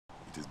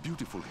It is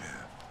beautiful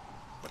here,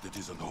 but it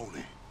is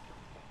unholy.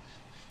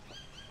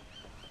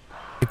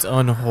 It's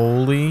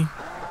unholy.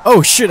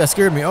 Oh shit, that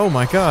scared me. Oh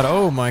my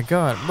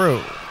god,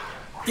 bro.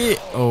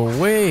 Get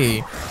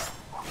away.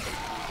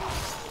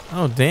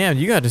 Oh damn,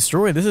 you got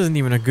destroyed. This isn't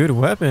even a good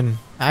weapon.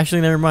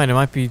 Actually, never mind, it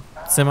might be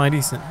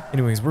semi-decent.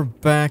 Anyways, we're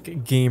back,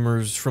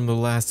 gamers, from the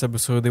last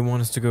episode. They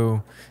want us to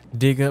go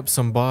dig up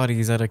some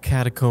bodies out of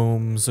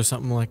catacombs or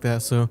something like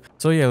that. So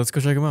yeah, let's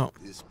go check them out.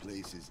 This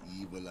place is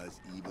evil as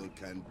evil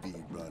can be,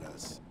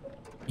 brothers.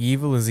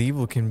 Evil as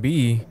evil can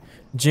be.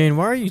 Jin,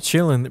 why are you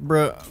chilling?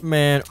 Bro,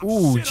 man.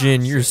 Ooh,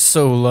 Jin, you're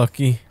so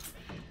lucky.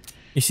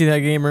 You see that,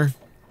 gamer?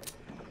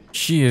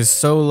 She is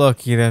so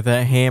lucky that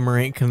that hammer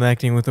ain't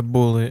connecting with a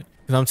bullet.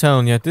 Because I'm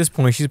telling you, at this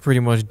point, she's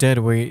pretty much dead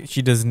weight.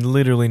 She does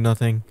literally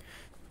nothing.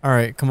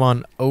 Alright, come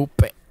on,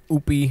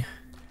 Oopie.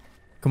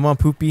 Come on,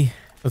 Poopy.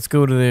 Let's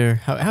go to there.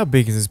 How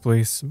big is this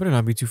place? It better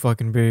not be too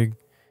fucking big.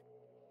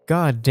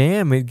 God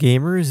damn it,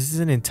 gamers. This is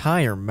an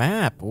entire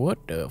map.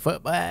 What the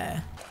fuck?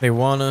 They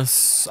want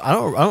us.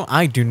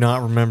 I do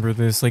not remember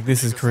this. Like,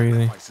 this is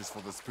crazy.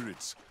 For the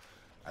spirits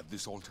at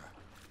this altar.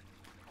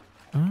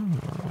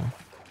 Oh.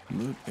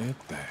 Look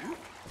at that.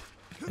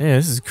 Yeah,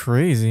 this is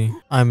crazy.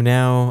 I'm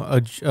now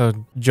a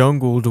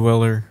jungle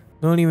dweller.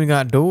 Don't even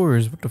got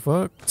doors. What the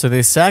fuck? So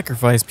they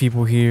sacrifice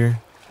people here.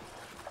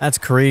 That's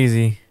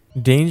crazy.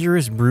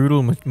 Dangerous,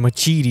 brutal,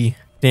 machete.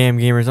 Damn,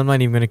 gamers, I'm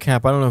not even gonna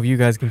cap. I don't know if you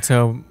guys can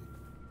tell,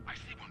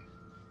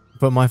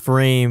 but my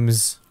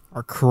frames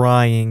are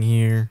crying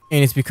here.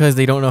 And it's because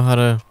they don't know how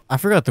to... I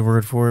forgot the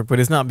word for it, but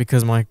it's not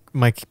because my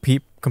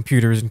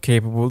computer isn't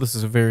capable. This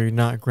is a very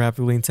not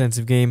graphically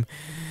intensive game.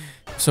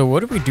 So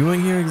what are we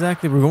doing here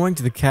exactly? We're going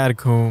to the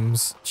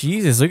catacombs.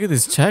 Jesus, look at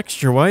this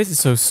texture. Why is it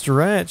so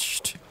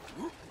stretched?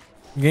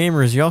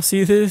 Gamers, y'all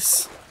see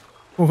this?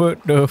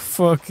 What the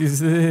fuck is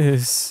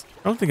this?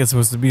 I don't think it's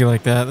supposed to be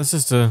like that. That's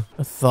just a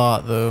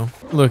thought, though.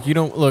 Look, you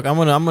don't... Look, I'm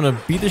gonna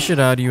beat the shit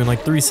out of you in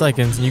like 3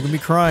 seconds, and you can be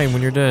crying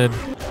when you're dead.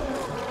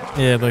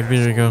 Yeah, like,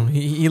 there you go.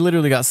 He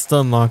literally got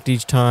stun locked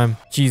each time.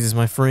 Jesus,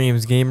 my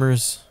frames,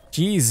 gamers.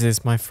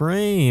 Jesus, my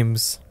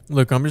frames.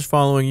 Look, I'm just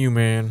following you,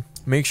 man.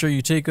 Make sure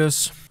you take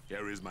us...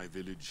 Here is my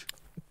village.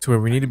 To where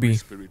we need to be.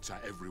 Spirits are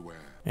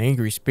everywhere.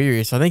 Angry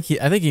spirits. I think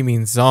he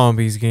means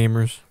zombies,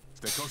 gamers.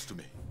 Stay close to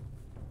me.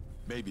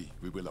 Maybe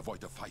we will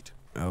avoid a fight.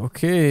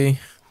 Okay.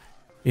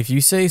 If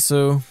you say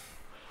so.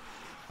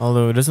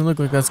 Although it doesn't look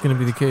like that's gonna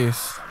be the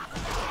case.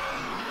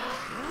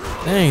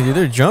 Dang, dude,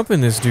 they're jumping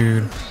this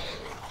dude.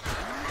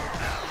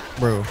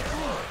 Bro.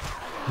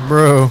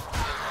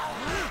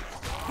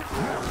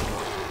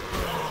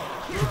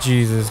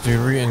 Jesus, dude,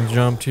 we're getting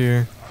jumped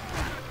here.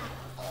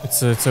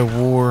 It's a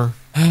war.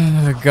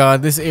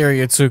 God, this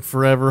area took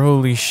forever.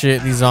 Holy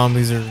shit, these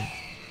zombies are...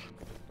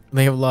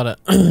 They have a lot of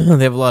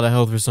they have a lot of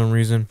health for some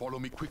reason. Follow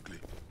me quickly.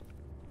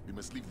 We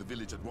must leave the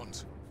village at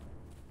once.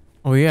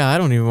 Oh yeah, I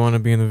don't even want to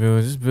be in the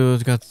village. This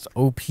village got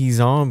OP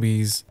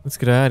zombies. Let's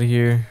get out of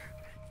here.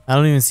 I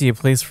don't even see a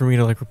place for me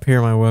to like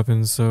repair my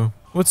weapons, so...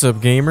 What's up,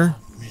 gamer?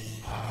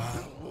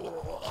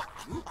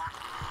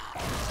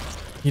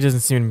 He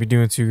doesn't seem to be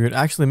doing too good.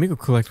 Actually, let me go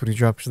collect what he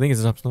dropped. I think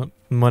it's up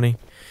money.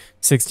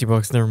 60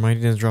 bucks, never mind.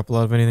 He didn't drop a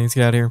lot of anything. Let's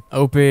get out of here.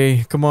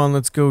 Ope, come on,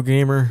 let's go,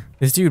 gamer.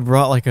 This dude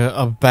brought like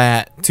a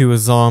bat to a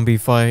zombie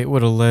fight.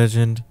 What a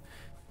legend.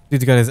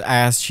 Dude's got his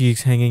ass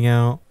cheeks hanging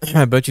out.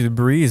 I bet you the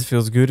breeze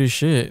feels good as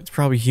shit. It's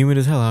probably humid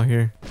as hell out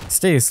here.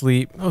 Stay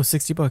asleep. Oh,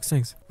 60 bucks,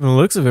 thanks. From the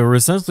looks of it, we're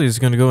essentially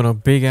just gonna go in a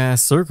big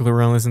ass circle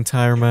around this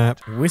entire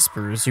map.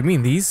 Whispers? You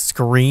mean these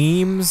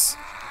screams?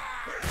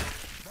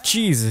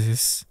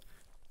 Jesus.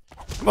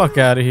 Fuck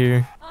out of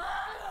here.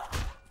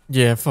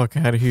 Yeah, fuck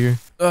out of here.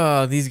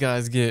 These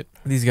guys get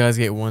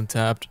one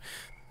tapped.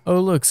 Oh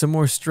look, some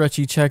more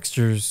stretchy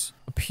textures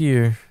up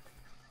here.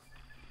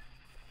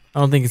 I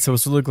don't think it's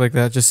supposed to look like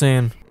that, just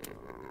saying.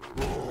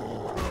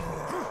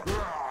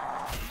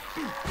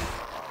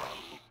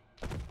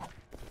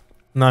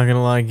 Not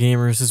gonna lie,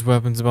 gamers, this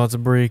weapon's about to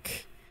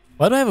break.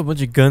 Why do I have a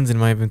bunch of guns in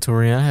my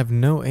inventory and I have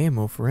no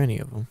ammo for any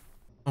of them?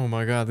 Oh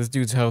my god, this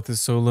dude's health is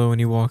so low and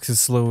he walks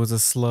as slow as a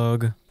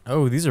slug.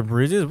 Oh, these are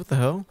bridges? What the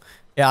hell?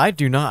 Yeah, I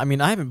do not. I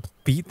mean, I haven't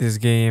beat this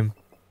game.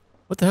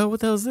 What the hell? What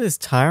the hell is this?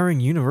 Tiring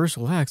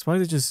universal axe. Why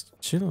is it just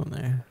chilling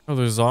there? Oh,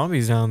 there's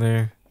zombies down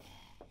there.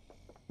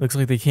 Looks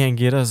like they can't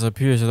get us up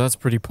here, so that's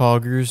pretty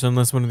poggers.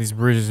 Unless one of these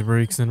bridges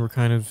breaks, then we're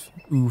kind of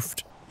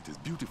oofed. It is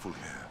beautiful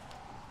here,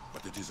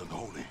 but it is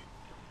unholy.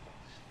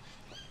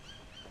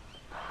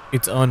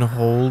 It's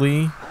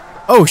unholy?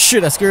 Oh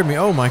shit, that scared me.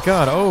 Oh my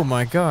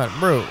god,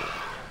 bro.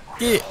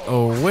 Get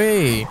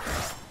away.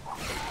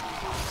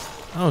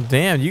 Oh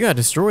damn, you got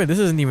destroyed. This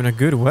isn't even a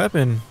good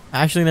weapon.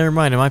 Actually, never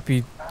mind, it might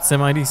be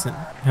semi-decent.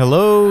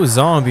 Hello,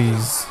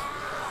 zombies.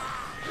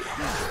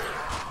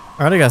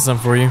 Alright, I got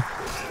something for you.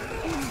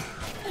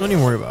 Don't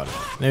even worry about it.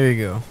 There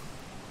you go.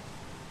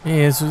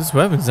 Yeah, so this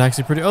weapon's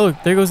actually pretty... Oh,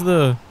 look, there goes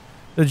the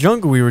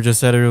jungle we were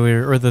just at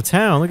earlier. Or the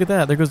town, look at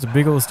that. There goes the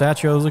big old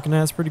statue I was looking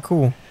at. It's pretty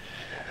cool.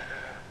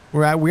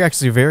 We're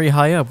actually very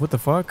high up. What the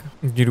fuck?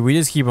 Dude, we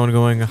just keep on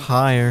going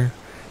higher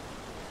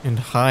and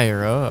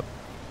higher up.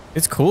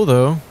 It's cool,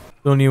 though.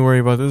 Don't even worry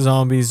about the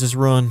zombies, just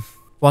run.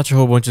 Watch a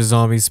whole bunch of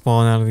zombies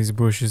spawn out of these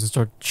bushes and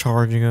start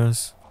charging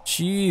us.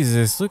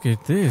 Jesus, look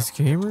at this,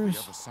 The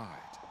gamers. other side.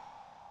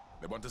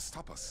 They want to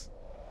stop us.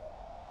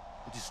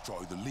 They destroy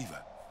the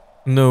lever.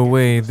 No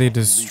way, they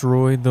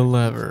destroyed the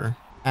lever.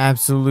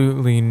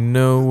 Absolutely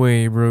no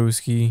way,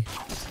 broski.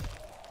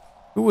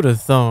 Who would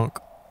have thunk?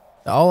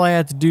 All I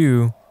had to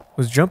do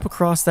was jump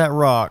across that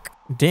rock.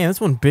 Damn,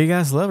 that's one big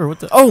ass lever. What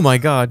the? Oh my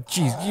god,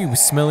 jeez, you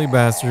smelly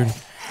bastard.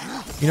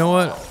 You know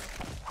what?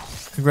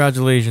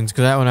 Congratulations,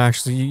 because that one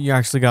actually, you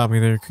actually got me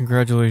there.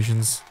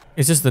 Congratulations.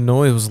 It's just the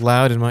noise was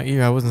loud in my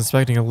ear. I wasn't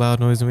expecting a loud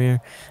noise in my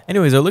ear.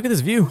 Anyways, look at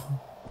this view.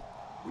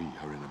 We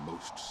are in a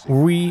most safe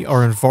We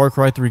are in Far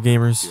Cry 3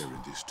 gamers. Here in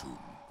this tomb,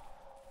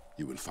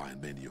 you will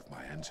find many of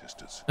my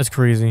ancestors. That's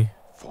crazy.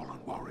 Fallen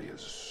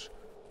warriors.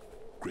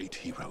 Great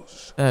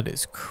heroes. That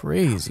is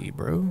crazy,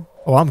 bro.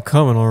 Oh, I'm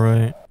coming,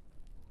 alright.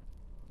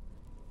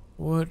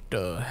 What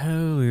the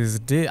hell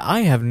is this?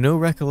 I have no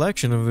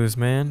recollection of this,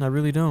 man. I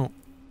really don't.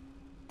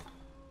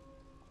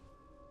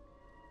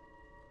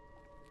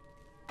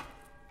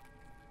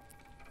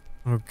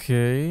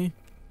 Okay.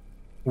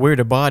 Where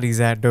the bodies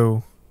at,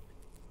 though?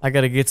 I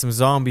gotta get some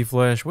zombie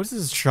flesh. What's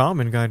this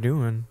shaman guy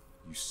doing?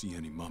 You see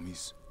any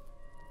mummies?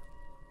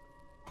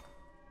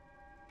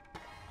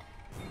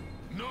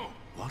 No!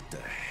 What the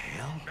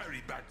hell?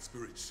 Very bad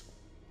spirits.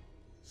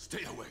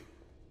 Stay away.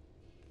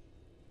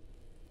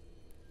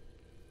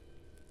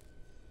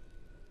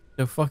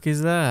 The fuck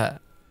is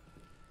that?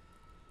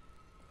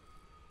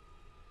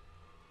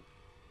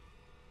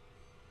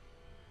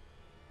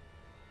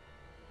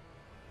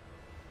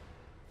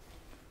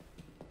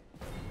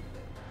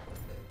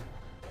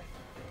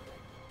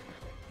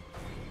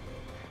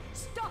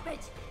 Stop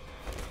it!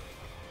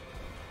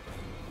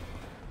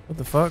 What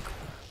the fuck?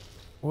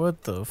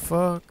 What the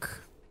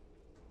fuck?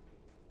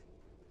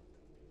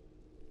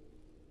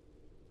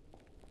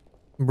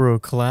 Bro,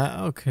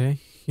 okay.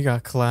 You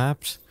got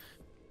clapped.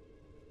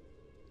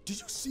 Did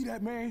you see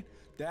that, man?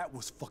 That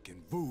was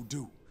fucking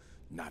voodoo.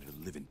 Not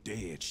a living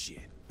dead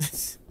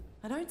shit.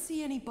 I don't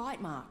see any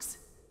bite marks.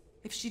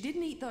 If she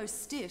didn't eat those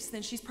stiffs,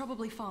 then she's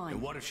probably fine.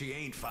 And what if she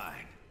ain't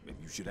fine? Maybe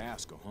you should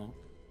ask her, huh?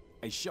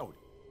 Hey, Shorty,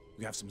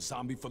 you have some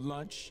zombie for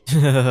lunch?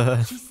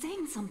 She's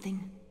saying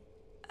something.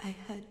 I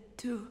had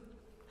to.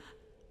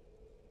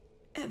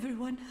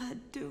 Everyone had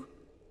to.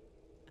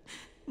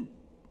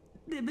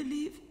 They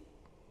believe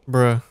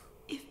Bruh.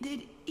 if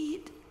they'd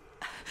eat,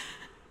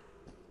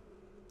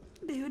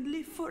 they would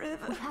live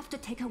forever. We have to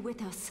take her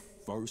with us.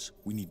 First,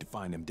 we need to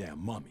find them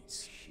damn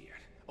mummies. Shit.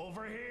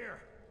 Over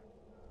here.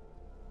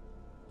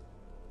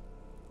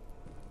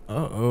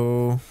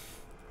 Uh-oh.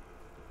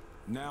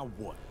 Now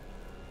what?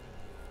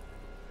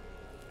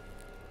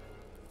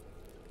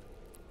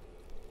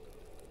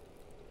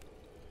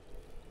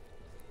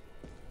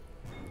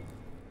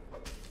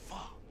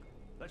 Fuck.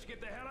 Let's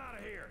get the hell out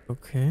of here.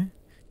 Okay.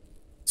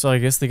 So I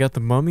guess they got the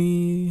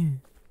mummy.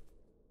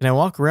 Can I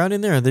walk around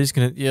in there? Or are they just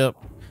gonna... Yep.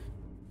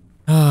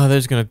 Ah, they're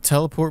just gonna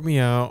teleport me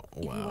out. If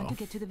we want Wow. to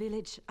get to the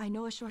village, I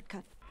know a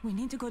shortcut. We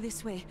need to go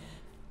this way.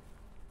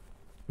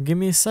 Give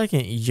me a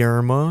second,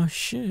 Yerma.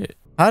 Shit.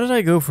 How did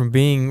I go from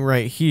being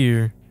right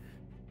here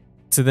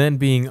to then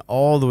being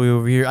all the way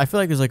over here? I feel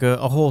like there's like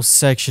a whole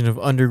section of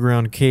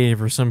underground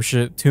cave or some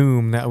shit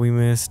tomb that we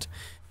missed.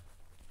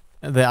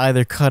 They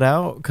either cut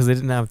out because they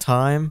didn't have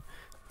time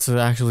to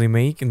actually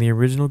make in the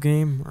original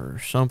game or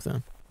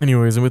something.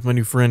 Anyways, I'm with my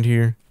new friend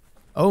here.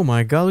 Oh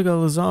my god, look at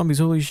all the zombies.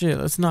 Holy shit.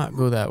 Let's not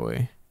go that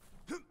way.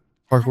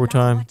 Parkour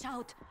time. Watch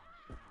out.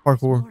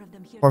 Parkour. More of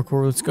them here.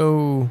 Parkour, let's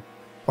go.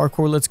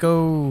 Parkour, let's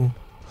go.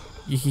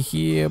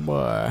 Yeah,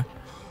 boy.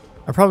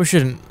 I probably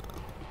shouldn't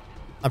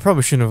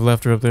have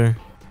left her up there.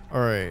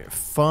 Alright,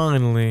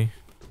 finally.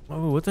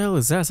 Oh, what the hell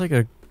is that? It's like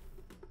a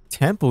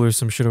temple or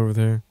some shit over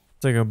there.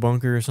 It's like a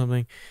bunker or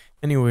something.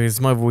 Anyways,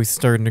 my voice is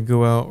starting to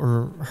go out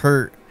or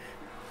hurt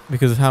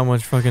because of how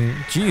much fucking...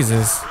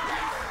 Jesus.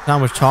 How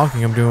much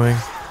talking I'm doing.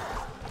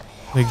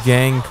 The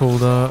gang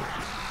pulled up.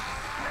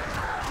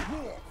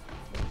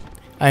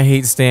 I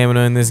hate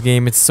stamina in this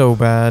game. It's so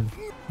bad.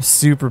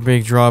 Super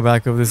big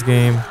drawback of this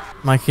game.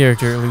 My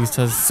character at least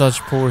has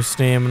such poor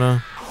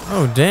stamina.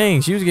 Oh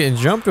dang, she was getting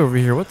jumped over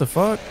here. What the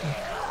fuck?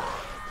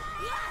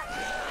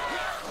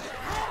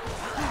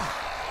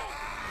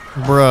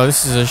 Bro,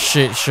 this is a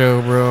shit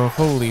show, bro.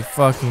 Holy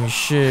fucking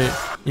shit.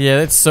 Yeah,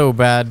 that's so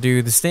bad,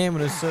 dude. The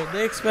stamina is so...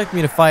 They expect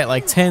me to fight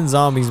like 10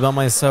 zombies by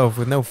myself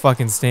with no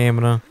fucking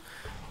stamina.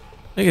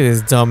 Look at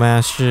this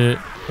dumbass shit.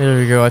 There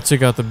we go. I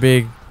took out the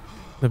big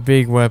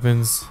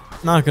weapons.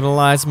 Not gonna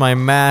lie, it's my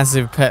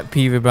massive pet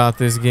peeve about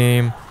this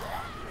game.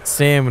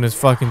 Stamina is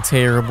fucking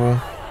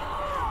terrible.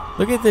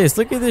 Look at this.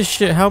 Look at this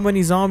shit. How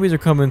many zombies are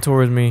coming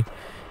towards me?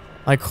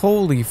 Like,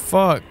 holy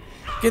fuck.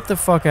 Get the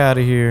fuck out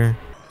of here.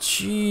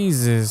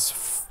 Jesus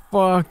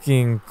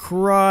fucking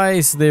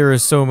Christ. There are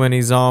so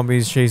many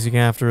zombies chasing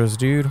after us,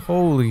 dude.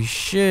 Holy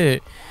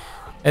shit.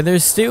 And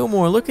there's still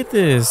more. Look at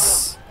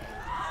this.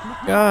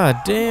 God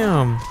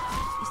damn. Is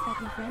that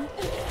your friend?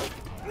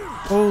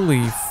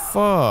 Holy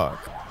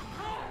fuck.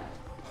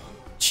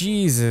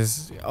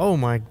 Jesus. Oh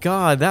my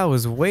god, that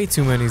was way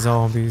too many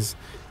zombies.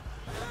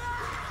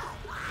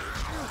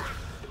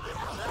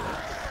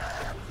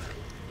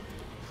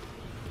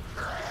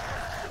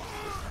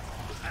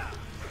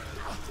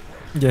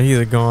 Yeah, he's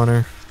a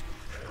goner.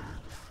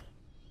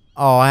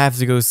 Oh, I have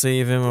to go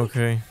save him.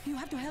 Okay. You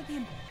have to help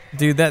him.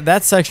 Dude,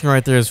 that section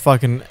right there is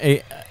fucking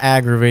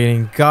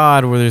aggravating.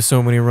 God, where there's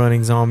so many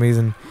running zombies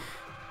and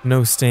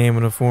no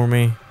stamina for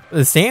me.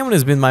 The stamina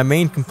has been my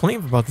main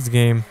complaint about this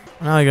game.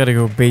 Now I gotta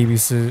go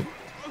babysit.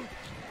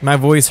 My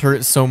voice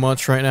hurts so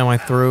much right now, my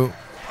throat.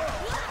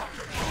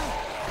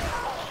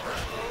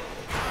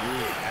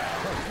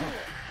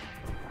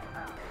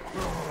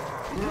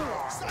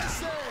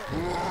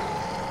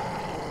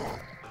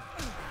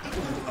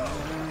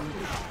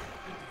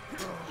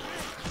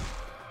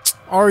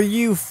 Are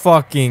you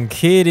fucking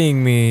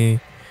kidding me?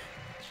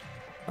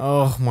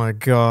 Oh my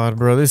god,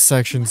 bro, this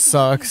section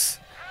sucks.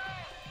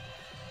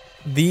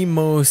 The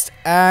most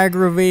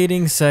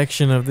aggravating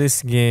section of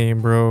this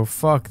game, bro.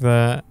 Fuck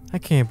that. I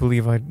can't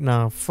believe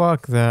nah,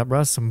 fuck that, bro.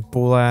 That's some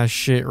bull ass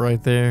shit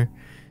right there.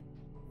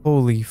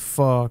 Holy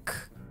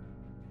fuck.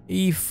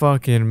 You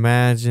fucking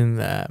imagine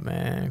that,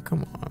 man.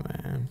 Come on,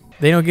 man.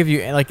 They don't give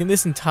you, like in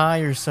this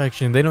entire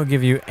section, they don't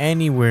give you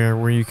anywhere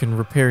where you can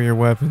repair your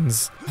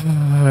weapons.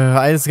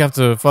 I just have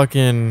to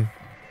fucking,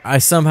 I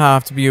somehow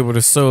have to be able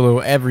to solo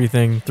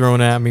everything thrown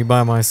at me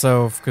by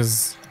myself,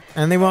 because,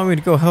 and they want me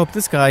to go help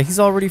this guy. He's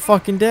already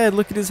fucking dead.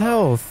 Look at his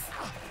health.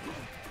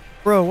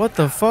 Bro, what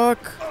the fuck?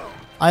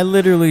 I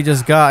literally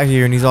just got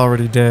here and he's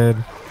already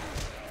dead.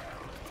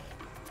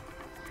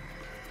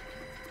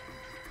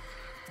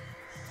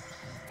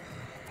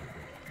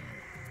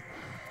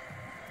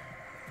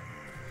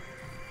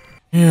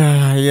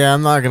 Yeah,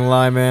 I'm not gonna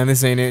lie, man.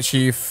 This ain't it,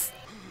 Chief.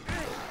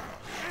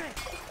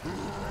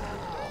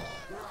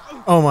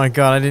 Oh my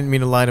god, I didn't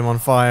mean to light him on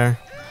fire.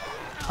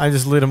 I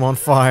just lit him on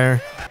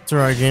fire. It's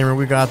alright, gamer,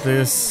 we got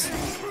this.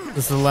 This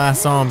is the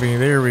last zombie.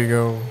 There we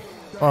go.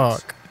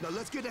 Fuck. Now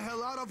let's get the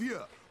hell out of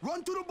here.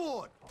 Run to the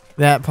board.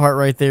 That part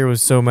right there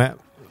was so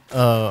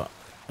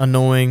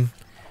annoying.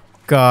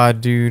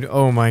 God, dude.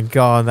 Oh my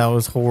god, that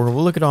was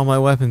horrible. Look at all my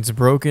weapons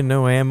broken,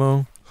 no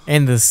ammo.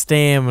 And the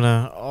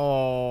stamina.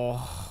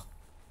 Oh.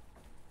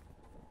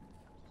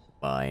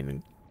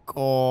 Fine.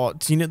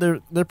 God. You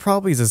know, there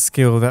probably is a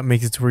skill that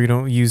makes it to where you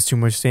don't use too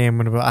much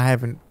stamina, but I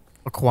haven't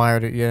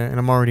acquired it yet, and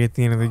I'm already at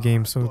the end of the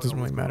game, so it doesn't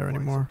really matter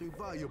anymore.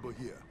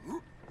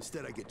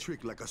 Instead, I get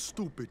tricked like a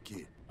stupid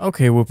kid.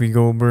 Okay, Whoopi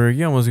Goldberg,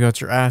 you almost got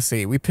your ass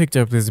ate. We picked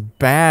up this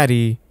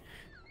baddie.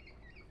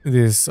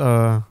 This,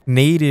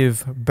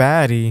 native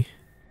baddie.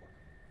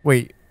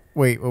 Wait,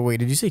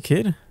 did you say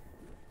kid?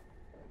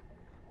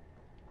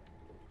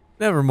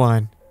 Never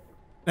mind.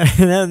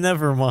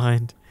 Never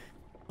mind.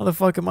 How the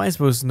fuck am I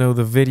supposed to know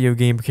the video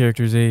game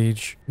character's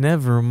age?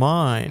 Never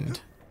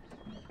mind.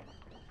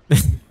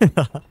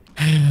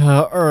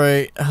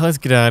 Alright, let's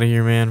get out of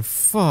here, man.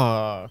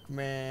 Fuck,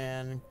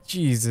 man.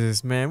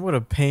 Jesus, man. What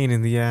a pain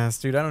in the ass,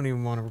 dude. I don't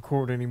even want to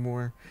record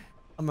anymore.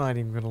 I'm not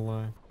even gonna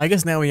lie. I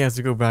guess now he has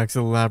to go back to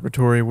the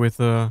laboratory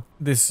with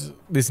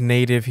this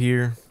native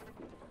here.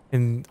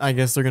 And I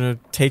guess they're gonna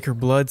take her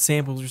blood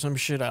samples or some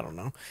shit. I don't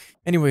know.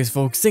 Anyways,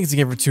 folks, thanks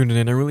again for tuning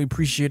in. I really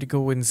appreciate it.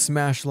 Go ahead and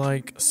smash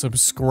like,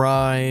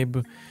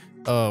 subscribe,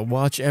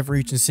 watch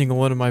each and single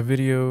one of my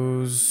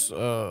videos,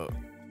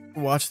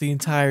 watch the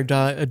entire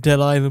Dead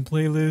Island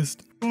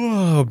playlist.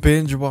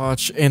 Binge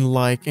watch and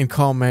like and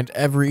comment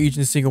each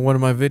and single one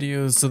of my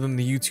videos, so then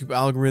the YouTube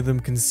algorithm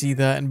can see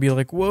that and be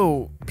like,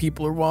 whoa,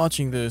 people are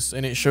watching this,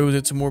 and it shows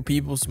it to more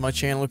people so my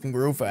channel can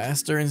grow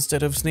faster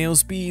instead of snail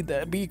speed.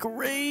 That'd be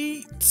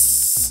great.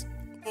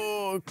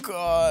 Oh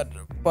god.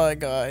 Bye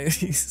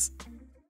guys.